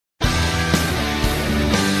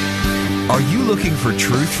Are you looking for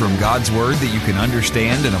truth from God's Word that you can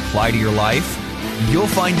understand and apply to your life? You'll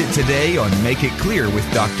find it today on Make It Clear with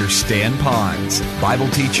Dr. Stan Ponz, Bible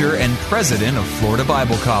teacher and president of Florida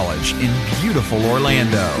Bible College in beautiful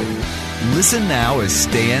Orlando. Listen now as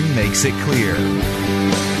Stan makes it clear.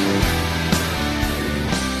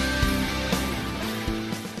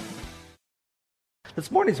 This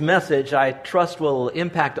morning's message, I trust, will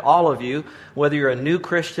impact all of you, whether you're a new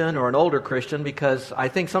Christian or an older Christian, because I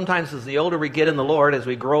think sometimes as the older we get in the Lord, as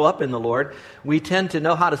we grow up in the Lord, we tend to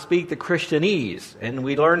know how to speak the Christianese, and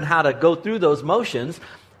we learn how to go through those motions.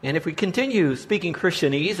 And if we continue speaking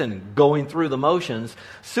Christianese and going through the motions,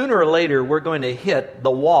 sooner or later we're going to hit the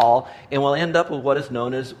wall, and we'll end up with what is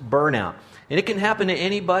known as burnout. And it can happen to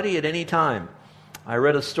anybody at any time. I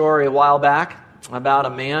read a story a while back about a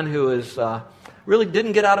man who is... really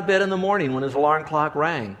didn't get out of bed in the morning when his alarm clock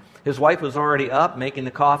rang. His wife was already up making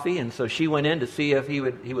the coffee, and so she went in to see if he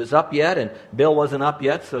was up yet, and Bill wasn't up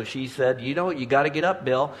yet, so she said, "You know what, you got to get up,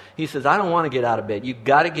 Bill." He says, "I don't want to get out of bed." "You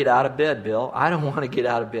got to get out of bed, Bill." "I don't want to get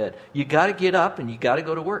out of bed." "You got to get up and you got to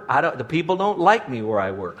go to work." The people don't like me where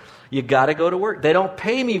I work." "You got to go to work." "They don't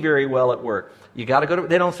pay me very well at work." "You got to go to work."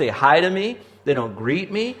 "They don't say hi to me. They don't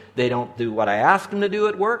greet me. They don't do what I ask them to do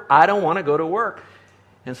at work. I don't want to go to work."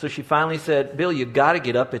 And so she finally said, "Bill, you got to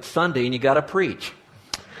get up. It's Sunday and you got to preach."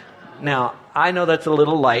 Now, I know that's a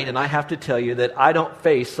little light, and I have to tell you that I don't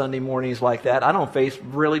face Sunday mornings like that. I don't face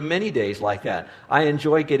really many days like that. I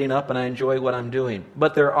enjoy getting up and I enjoy what I'm doing.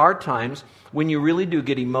 But there are times when you really do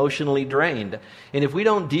get emotionally drained. And if we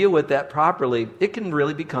don't deal with that properly, it can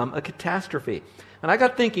really become a catastrophe. And I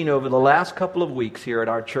got thinking over the last couple of weeks here at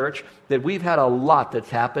our church that we've had a lot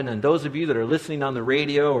that's happened. And those of you that are listening on the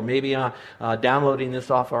radio or maybe downloading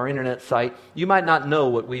this off our internet site, you might not know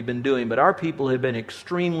what we've been doing, but our people have been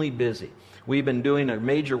extremely busy. We've been doing a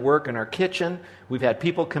major work in our kitchen. We've had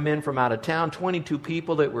people come in from out of town, 22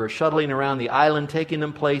 people that were shuttling around the island, taking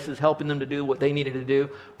them places, helping them to do what they needed to do,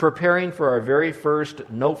 preparing for our very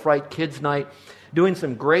first No Fright Kids Night. Doing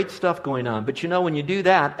some great stuff going on. But you know, when you do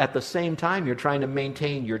that, at the same time, you're trying to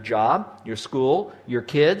maintain your job, your school, your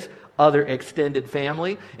kids, other extended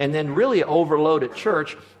family, and then really overload at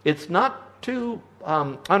church. It's not too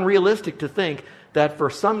unrealistic to think that for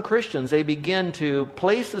some Christians, they begin to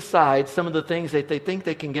place aside some of the things that they think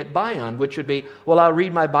they can get by on, which would be, well, I'll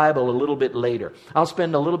read my Bible a little bit later. I'll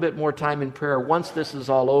spend a little bit more time in prayer once this is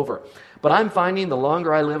all over. But I'm finding the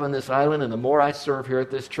longer I live on this island and the more I serve here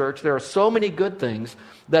at this church, there are so many good things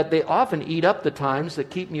that they often eat up the times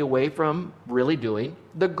that keep me away from really doing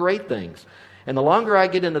the great things. And the longer I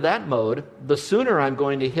get into that mode, the sooner I'm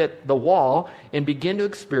going to hit the wall and begin to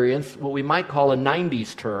experience what we might call a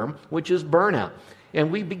 90s term, which is burnout.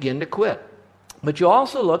 And we begin to quit. But you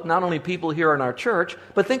also look, not only people here in our church,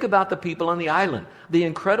 but think about the people on the island. The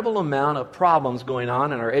incredible amount of problems going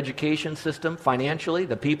on in our education system, financially,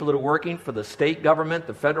 the people that are working for the state government,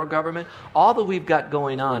 the federal government, all that we've got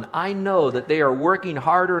going on. I know that they are working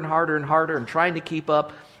harder and harder and harder and trying to keep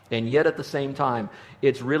up, and yet at the same time,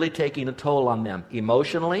 it's really taking a toll on them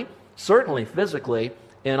emotionally, certainly physically,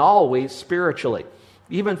 and always spiritually.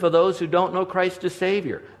 Even for those who don't know Christ as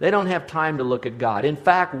Savior, they don't have time to look at God. In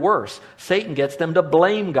fact, worse, Satan gets them to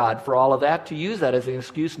blame God for all of that, to use that as an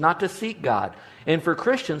excuse not to seek God. And for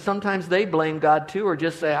Christians, sometimes they blame God too, or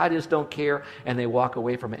just say, "I just don't care," and they walk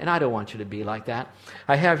away from it. And I don't want you to be like that.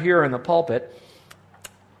 I have here in the pulpit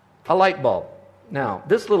a light bulb. Now,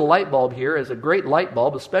 this little light bulb here is a great light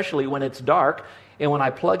bulb, especially when it's dark, and when I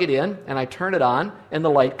plug it in and I turn it on, and the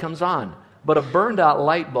light comes on. But a burned out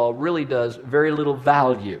light bulb really does very little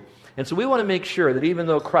value. And so we want to make sure that even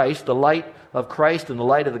though Christ, the light of Christ and the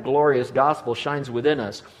light of the glorious gospel shines within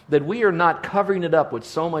us, that we are not covering it up with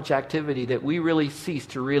so much activity that we really cease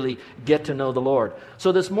to really get to know the Lord.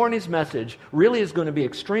 So this morning's message really is going to be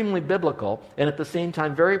extremely biblical and at the same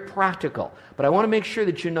time very practical. But I want to make sure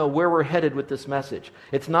that you know where we're headed with this message.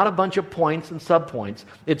 It's not a bunch of points and subpoints.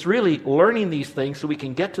 It's really learning these things so we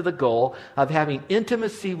can get to the goal of having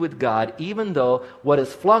intimacy with God, even though what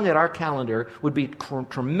is flung at our calendar would be a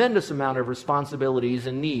tremendous amount of responsibilities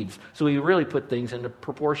and needs. So we really put things into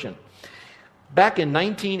proportion. Back in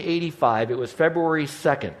 1985, it was February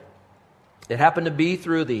 2nd. It happened to be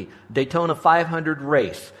through the Daytona 500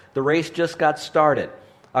 race. The race just got started.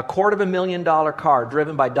 A $250,000 car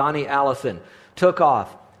driven by Donnie Allison took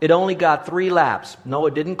off. It only got 3 laps. No,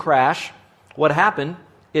 it didn't crash. What happened?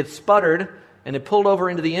 It sputtered and it pulled over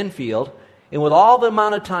into the infield. And with all the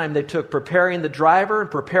amount of time they took preparing the driver,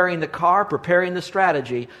 preparing the car, preparing the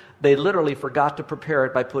strategy, they literally forgot to prepare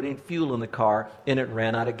it by putting fuel in the car, and it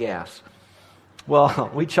ran out of gas. Well,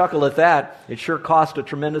 we chuckle at that. It sure cost a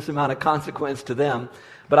tremendous amount of consequence to them.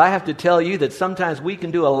 But I have to tell you that sometimes we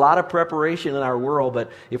can do a lot of preparation in our world,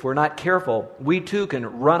 but if we're not careful, we too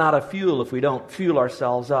can run out of fuel if we don't fuel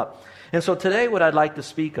ourselves up. And so today what I'd like to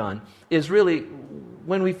speak on is really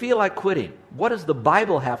when we feel like quitting, what does the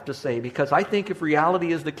Bible have to say? Because I think if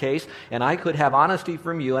reality is the case, and I could have honesty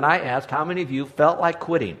from you, and I asked how many of you felt like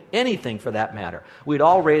quitting, anything for that matter, we'd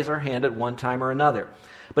all raise our hand at one time or another.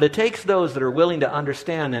 But it takes those that are willing to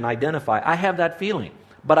understand and identify, I have that feeling,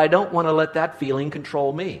 but I don't want to let that feeling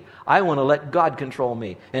control me. I want to let God control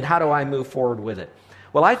me. And how do I move forward with it?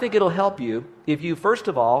 Well, I think it'll help you if you, first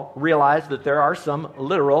of all, realize that there are some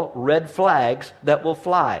literal red flags that will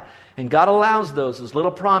fly. And God allows those as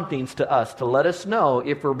little promptings to us to let us know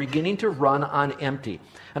if we're beginning to run on empty.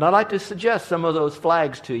 And I'd like to suggest some of those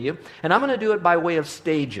flags to you. And I'm going to do it by way of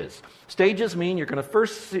stages. Stages mean you're going to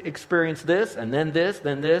first experience this, and then this,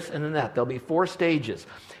 and then that. There'll be 4 stages.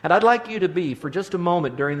 And I'd like you to be, for just a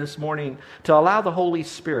moment during this morning, to allow the Holy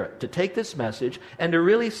Spirit to take this message and to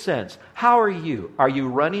really sense, how are you? Are you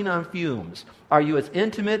running on fumes? Are you as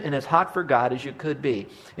intimate and as hot for God as you could be?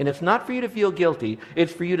 And it's not for you to feel guilty.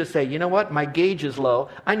 It's for you to say, you know what? My gauge is low.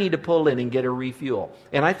 I need to pull in and get a refuel.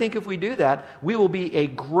 And I think if we do that, we will be a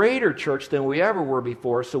greater church than we ever were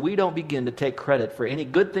before, so we don't begin to take credit for any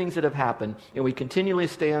good things that have happened, and we continually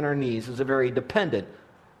stay on our knees as a very dependent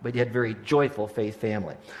but yet very joyful faith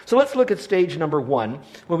family. So let's look at stage number 1,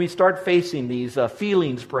 when we start facing these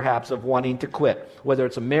feelings perhaps of wanting to quit, whether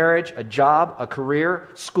it's a marriage, a job, a career,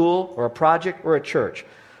 school, or a project, or a church.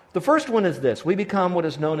 The first one is this: we become what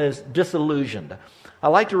is known as disillusioned. I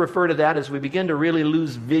like to refer to that as we begin to really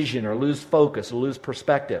lose vision or lose focus or lose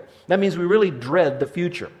perspective. That means we really dread the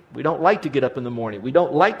future. We don't like to get up in the morning. We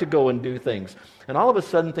don't like to go and do things. And all of a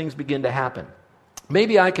sudden things begin to happen.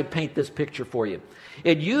 Maybe I could paint this picture for you.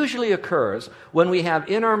 It usually occurs when we have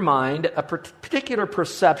in our mind a particular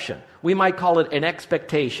perception. We might call it an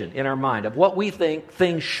expectation in our mind of what we think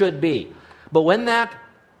things should be. But when that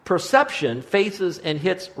perception faces and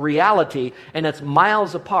hits reality and it's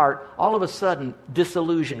miles apart, all of a sudden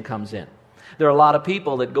disillusion comes in. There are a lot of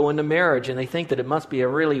people that go into marriage and they think that it must be a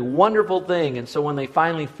really wonderful thing. And so when they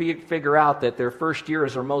finally figure out that their first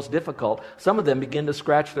years are most difficult, some of them begin to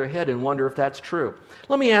scratch their head and wonder if that's true.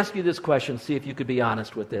 Let me ask you this question, see if you could be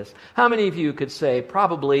honest with this. How many of you could say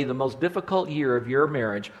probably the most difficult year of your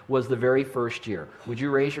marriage was the very first year? Would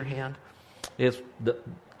you raise your hand?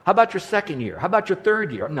 How about your second year? How about your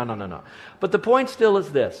third year? No. But the point still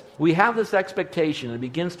is this. We have this expectation, and it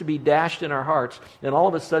begins to be dashed in our hearts, and all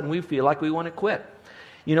of a sudden we feel like we want to quit.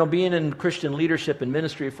 You know, being in Christian leadership and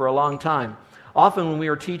ministry for a long time, often when we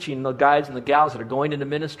are teaching the guys and the gals that are going into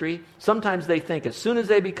ministry, sometimes they think as soon as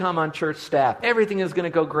they become on church staff, everything is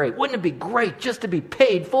going to go great. Wouldn't it be great just to be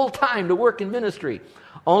paid full time to work in ministry?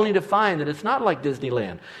 Only to find that it's not like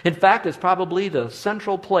Disneyland. In fact, it's probably the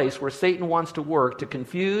central place where Satan wants to work to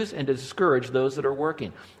confuse and to discourage those that are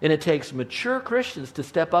working. And it takes mature Christians to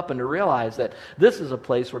step up and to realize that this is a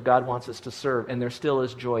place where God wants us to serve, and there still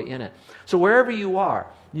is joy in it. So wherever you are,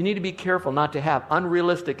 you need to be careful not to have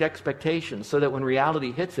unrealistic expectations so that when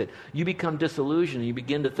reality hits it, you become disillusioned and you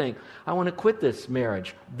begin to think, I want to quit this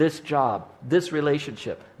marriage, this job, this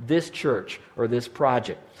relationship, this church, or this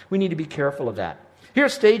project. We need to be careful of that.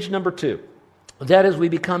 Here's stage number 2. That is, we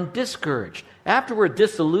become discouraged. After we're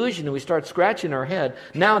disillusioned and we start scratching our head,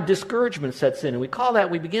 now discouragement sets in. And we call that,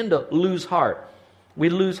 we begin to lose heart. We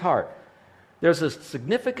lose heart. There's a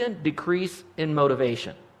significant decrease in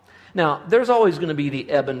motivation. Now, there's always going to be the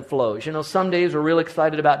ebb and flows. You know, some days we're real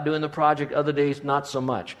excited about doing the project, other days not so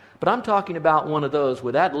much. But I'm talking about one of those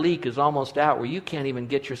where that leak is almost out, where you can't even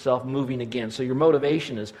get yourself moving again. So your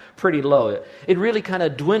motivation is pretty low. It really kind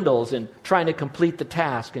of dwindles in trying to complete the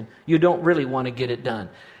task, and you don't really want to get it done.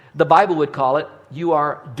 The Bible would call it, you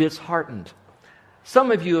are disheartened.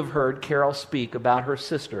 Some of you have heard Carol speak about her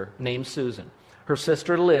sister named Susan. Her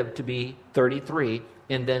sister lived to be 33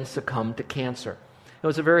 and then succumbed to cancer. It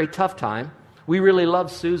was a very tough time. We really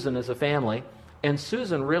loved Susan as a family, and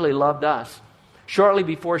Susan really loved us. Shortly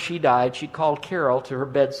before she died, she called Carol to her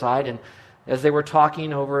bedside, and as they were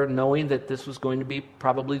talking over, knowing that this was going to be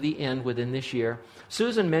probably the end within this year,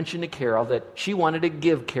 Susan mentioned to Carol that she wanted to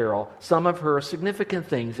give Carol some of her significant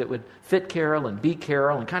things that would fit Carol and be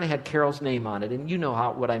Carol and kind of had Carol's name on it. And you know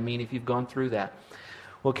what I mean if you've gone through that.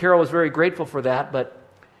 Well, Carol was very grateful for that, but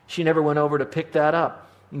she never went over to pick that up.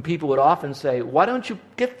 And people would often say, why don't you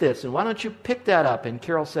get this? And why don't you pick that up? And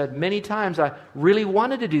Carol said, many times I really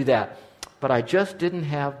wanted to do that, but I just didn't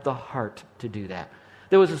have the heart to do that.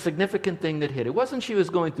 there was a significant thing that hit. It wasn't she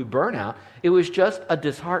was going through burnout. It was just a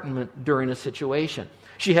disheartenment during a situation.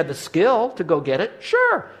 She had the skill to go get it.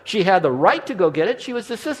 Sure. She had the right to go get it. She was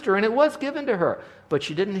the sister, and it was given to her. But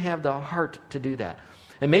she didn't have the heart to do that.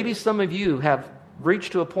 And maybe some of you have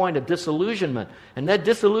reached to a point of disillusionment, and that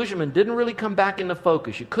disillusionment didn't really come back into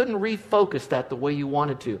focus. You couldn't refocus that the way you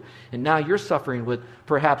wanted to. And now you're suffering with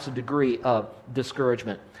perhaps a degree of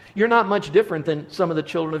discouragement. You're not much different than some of the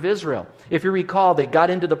children of Israel. If you recall, they got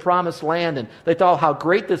into the promised land, and they thought how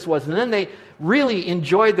great this was. And then they really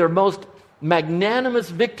enjoyed their most magnanimous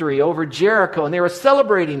victory over Jericho, and they were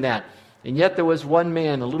celebrating that. And yet there was one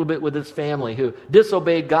man, a little bit with his family, who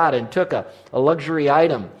disobeyed God and took a luxury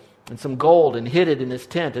item and some gold and hid it in his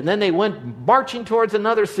tent. And then they went marching towards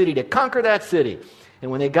another city to conquer that city.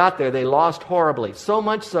 And when they got there, they lost horribly, so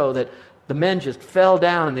much so that the men just fell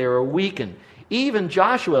down and they were weakened. Even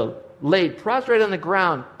Joshua laid prostrate on the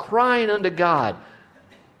ground, crying unto God.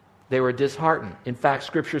 They were disheartened. In fact,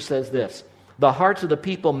 Scripture says this, the hearts of the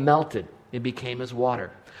people melted and became as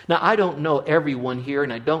water. Now, I don't know everyone here,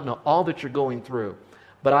 and I don't know all that you're going through,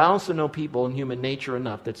 but I also know people in human nature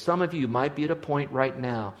enough that some of you might be at a point right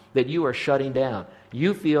now that you are shutting down.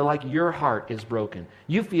 You feel like your heart is broken.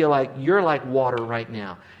 You feel like you're like water right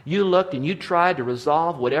now. You looked and you tried to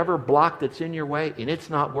resolve whatever block that's in your way, and it's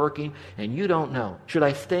not working, and you don't know. Should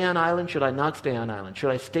I stay on island? Should I not stay on island?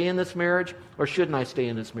 Should I stay in this marriage, or shouldn't I stay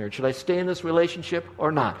in this marriage? Should I stay in this relationship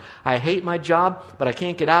or not? I hate my job, but I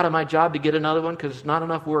can't get out of my job to get another one because there's not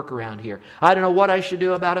enough work around here. I don't know what I should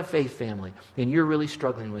do about a faith family, and you're really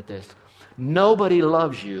struggling with this. Nobody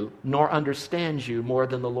loves you nor understands you more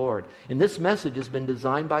than the Lord. And this message has been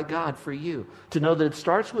designed by God for you to know that it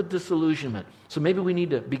starts with disillusionment. So maybe we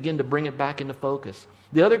need to begin to bring it back into focus.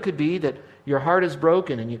 The other could be that your heart is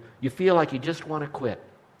broken and you feel like you just want to quit.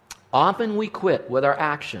 Often we quit with our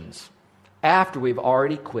actions after we've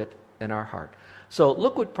already quit in our heart. So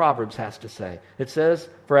look what Proverbs has to say. It says,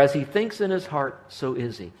 for as he thinks in his heart, so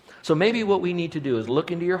is he. So maybe what we need to do is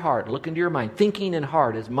look into your heart, look into your mind. Thinking and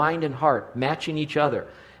heart is mind and heart matching each other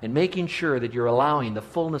and making sure that you're allowing the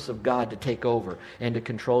fullness of God to take over and to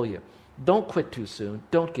control you. Don't quit too soon.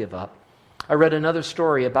 Don't give up. I read another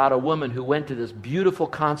story about a woman who went to this beautiful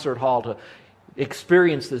concert hall to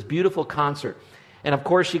experience this beautiful concert. And of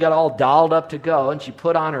course, she got all dolled up to go, and she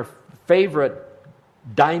put on her favorite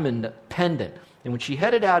diamond pendant. And when she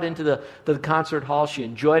headed out into the concert hall, she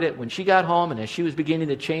enjoyed it. When she got home, and as she was beginning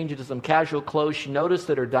to change into some casual clothes, she noticed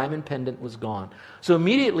that her diamond pendant was gone. So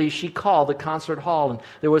immediately she called the concert hall, and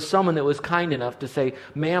there was someone that was kind enough to say,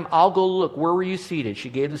 ma'am, I'll go look. Where were you seated? She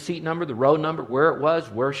gave the seat number, the row number, where it was,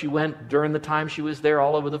 where she went during the time she was there,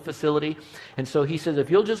 all over the facility. And so he says, if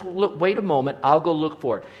you'll just wait a moment, I'll go look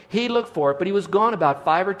for it. He looked for it, but he was gone about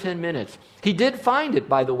 5 or 10 minutes. He did find it,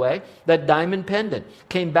 by the way, that diamond pendant.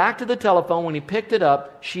 Came back to the telephone. When he picked it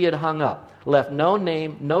up, she had hung up, left no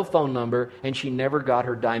name, no phone number, and she never got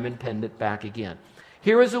her diamond pendant back again.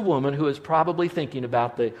 Here is a woman who is probably thinking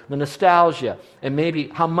about the nostalgia and maybe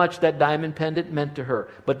how much that diamond pendant meant to her.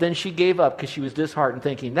 But then she gave up because she was disheartened,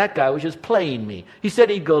 thinking, that guy was just playing me. He said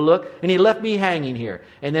he'd go look, and he left me hanging here.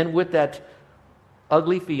 And then with that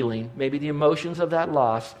ugly feeling, maybe the emotions of that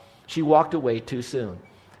loss, she walked away too soon.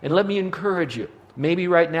 And let me encourage you. Maybe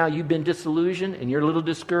right now you've been disillusioned and you're a little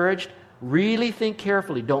discouraged. Really think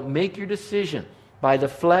carefully. Don't make your decision by the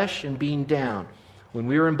flesh and being down. When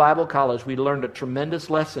we were in Bible college, we learned a tremendous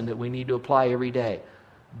lesson that we need to apply every day.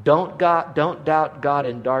 Don't doubt God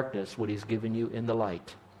in darkness, what He's given you in the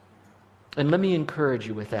light. And let me encourage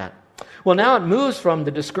you with that. Well, now it moves from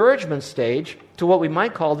the discouragement stage to what we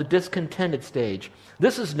might call the discontented stage.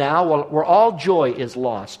 This is now where all joy is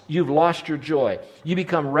lost. You've lost your joy. You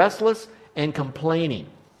become restless and complaining.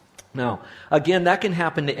 Now, again, that can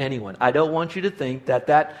happen to anyone. I don't want you to think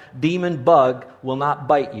that demon bug will not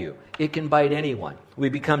bite you. It can bite anyone. We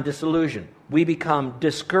become disillusioned. We become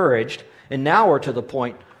discouraged. And now we're to the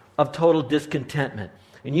point of total discontentment.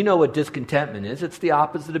 And you know what discontentment is. It's the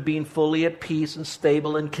opposite of being fully at peace and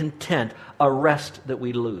stable and content, a rest that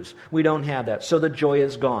we lose. We don't have that. So the joy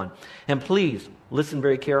is gone. And please, listen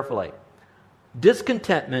very carefully.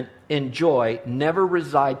 Discontentment and joy never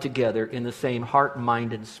reside together in the same heart,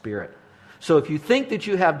 mind, and spirit. So if you think that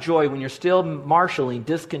you have joy when you're still marshaling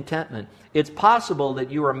discontentment, it's possible that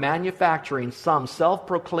you are manufacturing some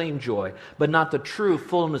self-proclaimed joy, but not the true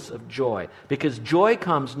fullness of joy. Because joy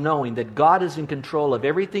comes knowing that God is in control of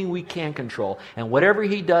everything we can control, and whatever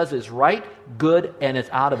He does is right, good, and it's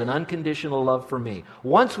out of an unconditional love for me.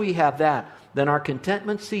 Once we have that, then our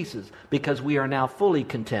contentment ceases because we are now fully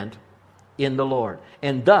content in the Lord.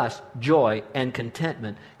 And thus, joy and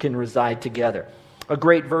contentment can reside together. A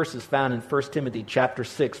great verse is found in 1 Timothy chapter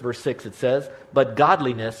 6, verse 6. It says, "But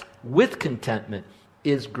godliness with contentment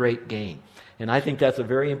is great gain." And I think that's a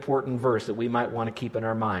very important verse that we might want to keep in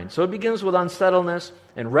our mind. So it begins with unsettledness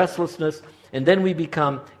and restlessness, and then we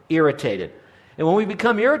become irritated. And when we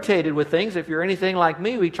become irritated with things, if you're anything like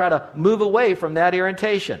me, we try to move away from that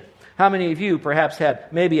irritation. How many of you perhaps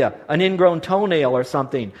had maybe an ingrown toenail or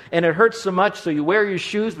something, and it hurts so much so you wear your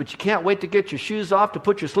shoes, but you can't wait to get your shoes off to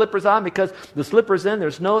put your slippers on because the slippers in,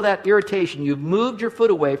 there's no that irritation. You've moved your foot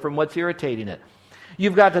away from what's irritating it.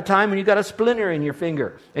 You've got the time when you've got a splinter in your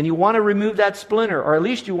finger, and you want to remove that splinter, or at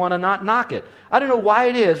least you want to not knock it. I don't know why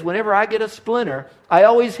it is, whenever I get a splinter, I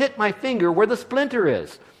always hit my finger where the splinter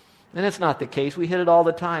is. And that's not the case. We hit it all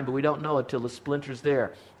the time, but we don't know it till the splinter's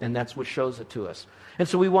there, and that's what shows it to us. And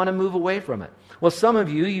so we want to move away from it. Well, some of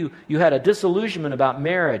you had a disillusionment about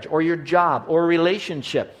marriage or your job or a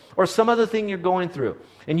relationship or some other thing you're going through,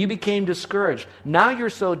 and you became discouraged. Now you're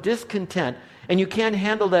so discontent, and you can't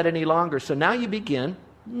handle that any longer. So now you begin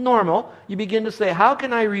to say, how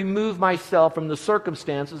can I remove myself from the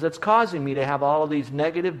circumstances that's causing me to have all of these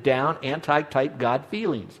negative, down, anti-type God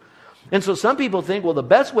feelings? And so some people think, well, the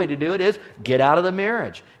best way to do it is get out of the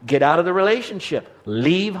marriage, get out of the relationship,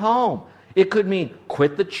 leave home. It could mean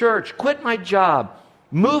quit the church, quit my job,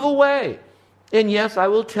 move away. And yes, I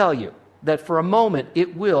will tell you that for a moment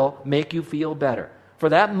it will make you feel better. For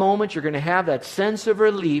that moment you're going to have that sense of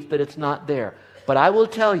relief that it's not there. But I will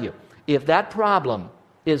tell you, if that problem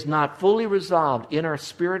is not fully resolved in our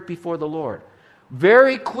spirit before the Lord,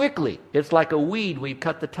 very quickly, it's like a weed we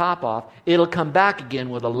cut the top off, it'll come back again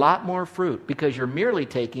with a lot more fruit because you're merely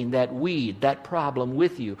taking that weed, that problem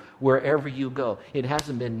with you wherever you go. It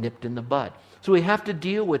hasn't been nipped in the bud. So we have to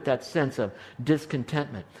deal with that sense of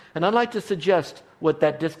discontentment. And I'd like to suggest what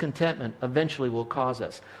that discontentment eventually will cause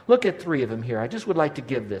us. Look at 3 of them here. I just would like to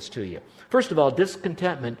give this to you. First of all,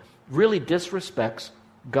 discontentment really disrespects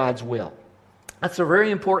God's will. That's a very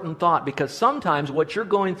important thought because sometimes what you're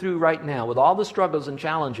going through right now with all the struggles and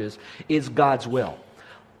challenges is God's will.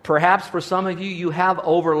 Perhaps for some of you, you have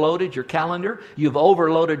overloaded your calendar, you've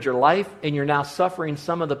overloaded your life, and you're now suffering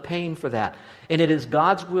some of the pain for that. And it is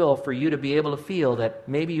God's will for you to be able to feel that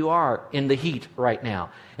maybe you are in the heat right now.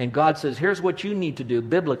 And God says, here's what you need to do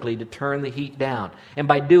biblically to turn the heat down. And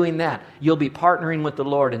by doing that, you'll be partnering with the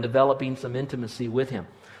Lord and developing some intimacy with Him.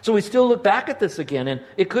 So we still look back at this again, and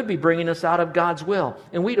it could be bringing us out of God's will,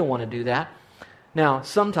 and we don't want to do that. Now,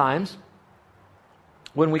 sometimes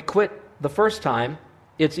when we quit the first time,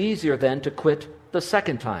 it's easier then to quit the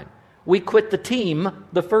second time. We quit the team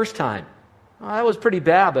the first time. Well, that was pretty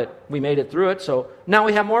bad, but we made it through it, so now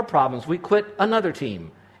we have more problems. We quit another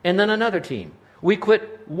team, and then another team. We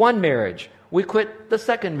quit one marriage. We quit the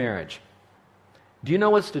second marriage. Do you know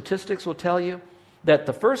what statistics will tell you? That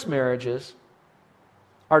the first marriages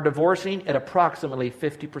are divorcing at approximately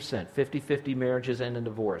 50%. 50-50 marriages end in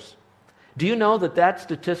divorce. Do you know that that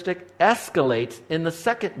statistic escalates in the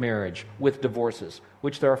second marriage with divorces,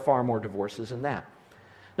 which there are far more divorces than that?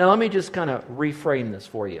 Now let me just kind of reframe this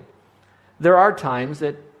for you. There are times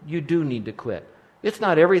that you do need to quit. It's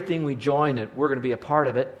not everything we join that we're going to be a part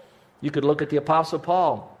of it. You could look at the Apostle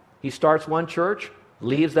Paul. He starts one church,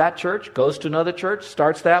 leaves that church, goes to another church,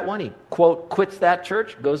 starts that one. He, quote, quits that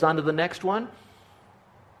church, goes on to the next one.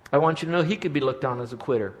 I want you to know he could be looked on as a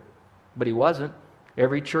quitter, but he wasn't.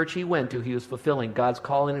 Every church he went to, he was fulfilling God's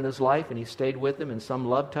calling in his life, and he stayed with them in some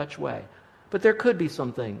love-touch way. But there could be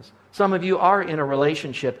some things. Some of you are in a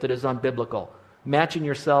relationship that is unbiblical, matching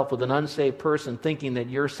yourself with an unsaved person, thinking that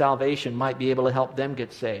your salvation might be able to help them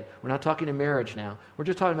get saved. We're not talking to marriage now. We're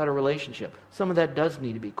just talking about a relationship. Some of that does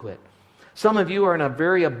need to be quit. Some of you are in a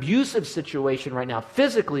very abusive situation right now,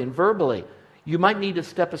 physically and verbally. You might need to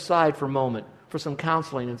step aside for a moment for some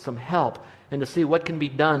counseling and some help and to see what can be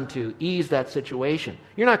done to ease that situation.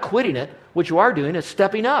 You're not quitting it. What you are doing is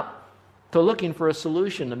stepping up to looking for a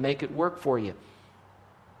solution to make it work for you.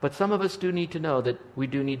 But some of us do need to know that we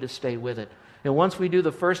do need to stay with it. And once we do the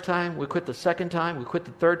first time, we quit the second time, we quit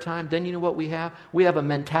the third time, then you know what we have? We have a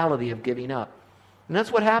mentality of giving up. And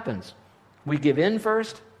that's what happens. We give in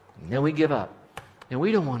first, and then we give up. And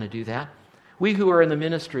we don't want to do that. We who are in the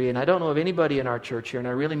ministry, and I don't know of anybody in our church here, and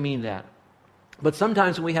I really mean that, but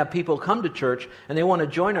sometimes when we have people come to church and they want to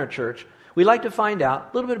join our church, we like to find out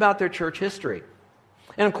a little bit about their church history.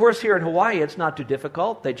 And of course here in Hawaii it's not too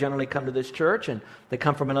difficult. They generally come to this church and they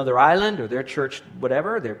come from another island or their church,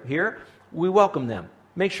 whatever, they're here. We welcome them.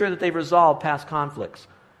 Make sure that they've resolved past conflicts.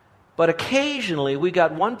 But occasionally we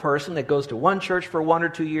got one person that goes to one church for 1 or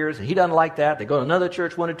 2 years and he doesn't like that. They go to another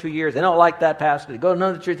church 1 or 2 years. They don't like that pastor. They go to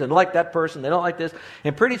another church. They don't like that person. They don't like this.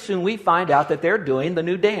 And pretty soon we find out that they're doing the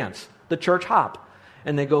new dance, the church hop.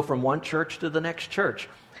 and they go from one church to the next church.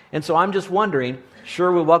 And so I'm just wondering,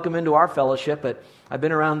 sure, we'll welcome into our fellowship, but I've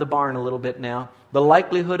been around the barn a little bit now. The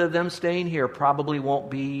likelihood of them staying here probably won't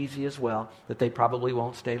be easy as well, that they probably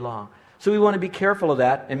won't stay long. So we want to be careful of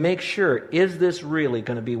that and make sure, is this really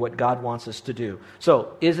going to be what God wants us to do?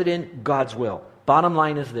 So, is it in God's will? Bottom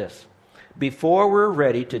line is this. Before we're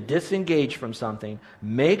ready to disengage from something,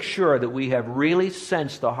 make sure that we have really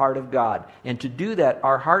sensed the heart of God. And to do that,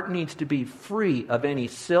 our heart needs to be free of any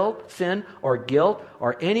sin or guilt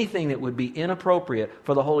or anything that would be inappropriate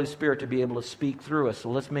for the Holy Spirit to be able to speak through us. So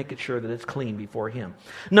let's make it sure that it's clean before Him.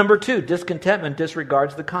 Number 2, discontentment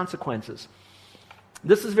disregards the consequences.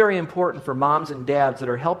 This is very important for moms and dads that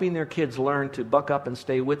are helping their kids learn to buck up and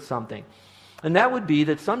stay with something. And that would be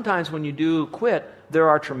that sometimes when you do quit, there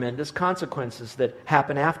are tremendous consequences that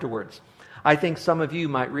happen afterwards. I think some of you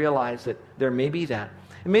might realize that there may be that.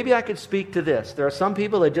 And maybe I could speak to this. There are some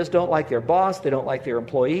people that just don't like their boss, they don't like their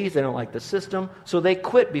employees, they don't like the system, so they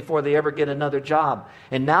quit before they ever get another job.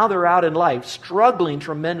 And now they're out in life struggling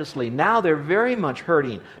tremendously. Now they're very much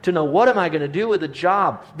hurting to know, what am I going to do with the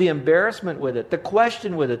job? The embarrassment with it, the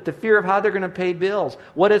question with it, the fear of how they're going to pay bills,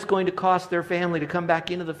 what it's going to cost their family to come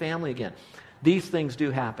back into the family again. These things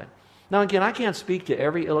do happen. Now again, I can't speak to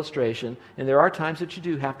every illustration, and there are times that you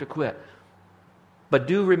do have to quit. But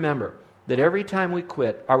do remember that every time we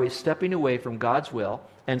quit, are we stepping away from God's will?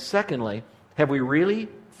 And secondly, have we really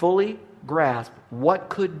fully grasped what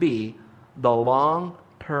could be the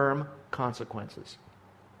long-term consequences?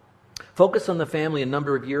 Focus on the Family a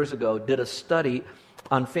number of years ago did a study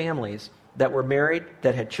on families that were married,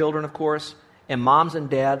 that had children, of course, and moms and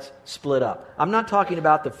dads split up. I'm not talking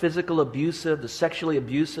about the physical abusive, the sexually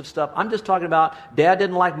abusive stuff. I'm just talking about dad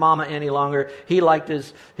didn't like mama any longer. He liked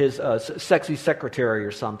his sexy secretary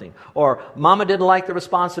or something. Or mama didn't like the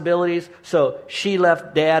responsibilities, so she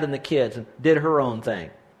left dad and the kids and did her own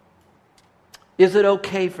thing. Is it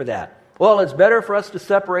okay for that? Well, it's better for us to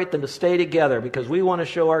separate than to stay together because we want to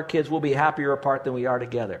show our kids we'll be happier apart than we are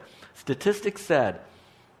together. Statistics said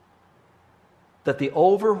that the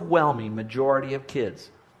overwhelming majority of kids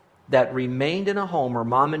that remained in a home where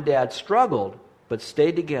mom and dad struggled but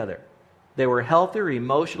stayed together, they were healthier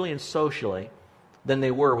emotionally and socially than they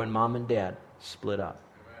were when mom and dad split up.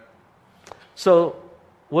 So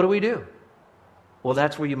what do? Well,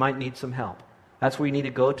 that's where you might need some help. That's where you need to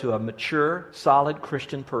go to a mature, solid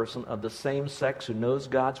Christian person of the same sex who knows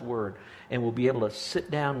God's Word and will be able to sit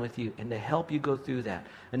down with you and to help you go through that.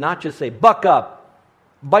 And not just say, buck up,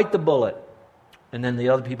 bite the bullet, and then the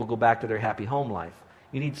other people go back to their happy home life.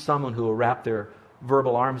 You need someone who will wrap their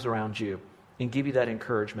verbal arms around you and give you that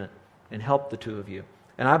encouragement and help the two of you.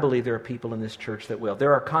 And I believe there are people in this church that will.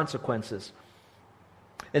 There are consequences.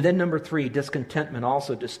 And then number 3, discontentment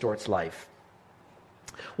also distorts life.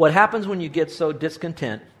 What happens when you get so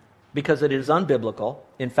discontent, because it is unbiblical,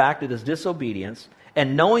 in fact it is disobedience,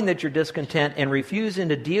 and knowing that you're discontent and refusing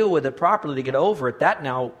to deal with it properly to get over it, that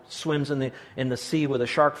now swims in the sea with a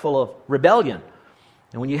shark full of rebellion.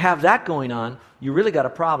 And when you have that going on, you really got a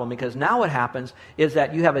problem, because now what happens is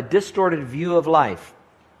that you have a distorted view of life.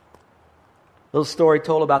 Little story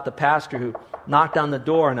told about the pastor who knocked on the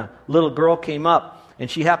door and a little girl came up and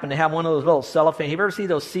she happened to have one of those little cellophane. You ever see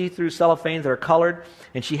those see-through cellophanes that are colored?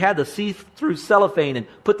 And she had the see-through cellophane and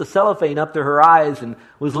put the cellophane up to her eyes and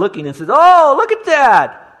was looking and says, "Oh, look at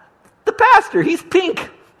that! The pastor, he's pink.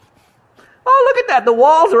 Oh, look at that, the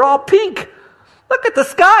walls are all pink. Look at the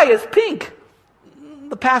sky is pink."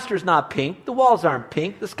 The pastor's not pink. The walls aren't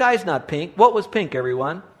pink. The sky's not pink. What was pink,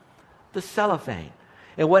 everyone? The cellophane.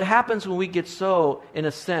 And what happens when we get so, in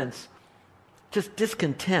a sense, just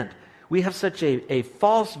discontent, we have such a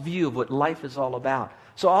false view of what life is all about.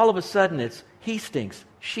 So all of a sudden it's he stinks,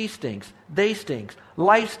 she stinks, they stinks,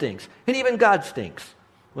 life stinks, and even God stinks.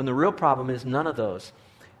 When the real problem is none of those.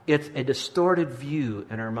 It's a distorted view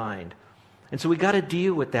in our mind. And so we got to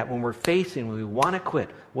deal with that when we want to quit.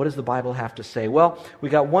 What does the Bible have to say? Well, we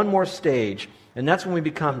got one more stage, and that's when we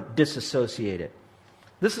become disassociated.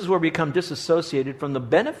 This is where we become disassociated from the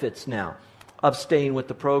benefits now of staying with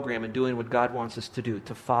the program and doing what God wants us to do,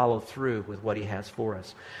 to follow through with what He has for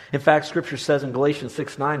us. In fact, Scripture says in Galatians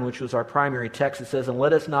 6:9, which was our primary text, it says, "And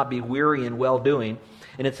let us not be weary in well-doing."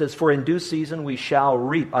 And it says, "For in due season we shall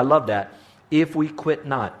reap." I love that. "If we quit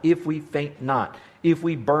not, if we faint not, if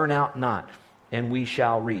we burn out not, and we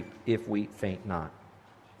shall reap if we faint not."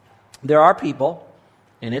 There are people,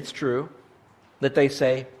 and it's true, that they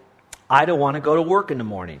say, "I don't want to go to work in the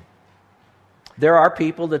morning." There are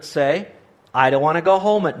people that say, "I don't want to go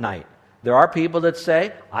home at night." There are people that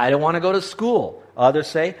say, "I don't want to go to school." Others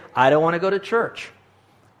say, "I don't want to go to church."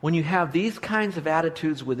 When you have these kinds of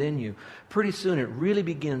attitudes within you, pretty soon it really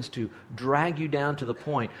begins to drag you down to the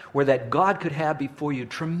point where that God could have before you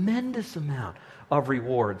tremendous amount of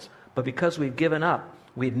rewards. But because we've given up,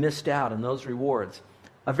 we've missed out on those rewards.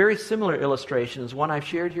 A very similar illustration is one I've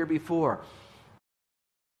shared here before.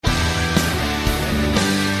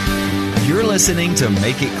 You're listening to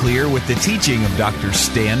Make It Clear with the teaching of Dr.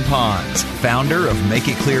 Stan Ponz, founder of Make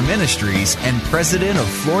It Clear Ministries and president of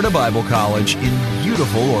Florida Bible College in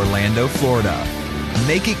beautiful Orlando, Florida.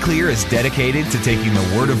 Make It Clear is dedicated to taking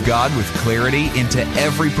the Word of God with clarity into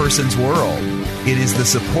every person's world. It is the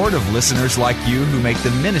support of listeners like you who make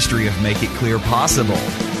the ministry of Make It Clear possible.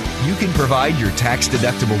 You can provide your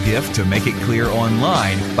tax-deductible gift to Make It Clear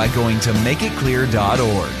online by going to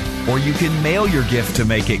makeitclear.org. Or you can mail your gift to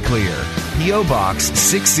Make It Clear, P.O. Box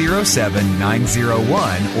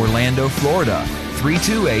 607901, Orlando, Florida,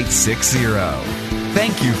 32860.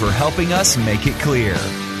 Thank you for helping us make it clear.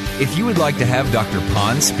 If you would like to have Dr.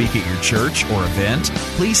 Ponz speak at your church or event,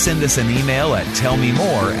 please send us an email at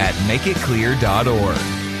tellmemore@makeitclear.org.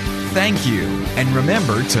 Thank you, and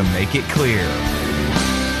remember to make it clear.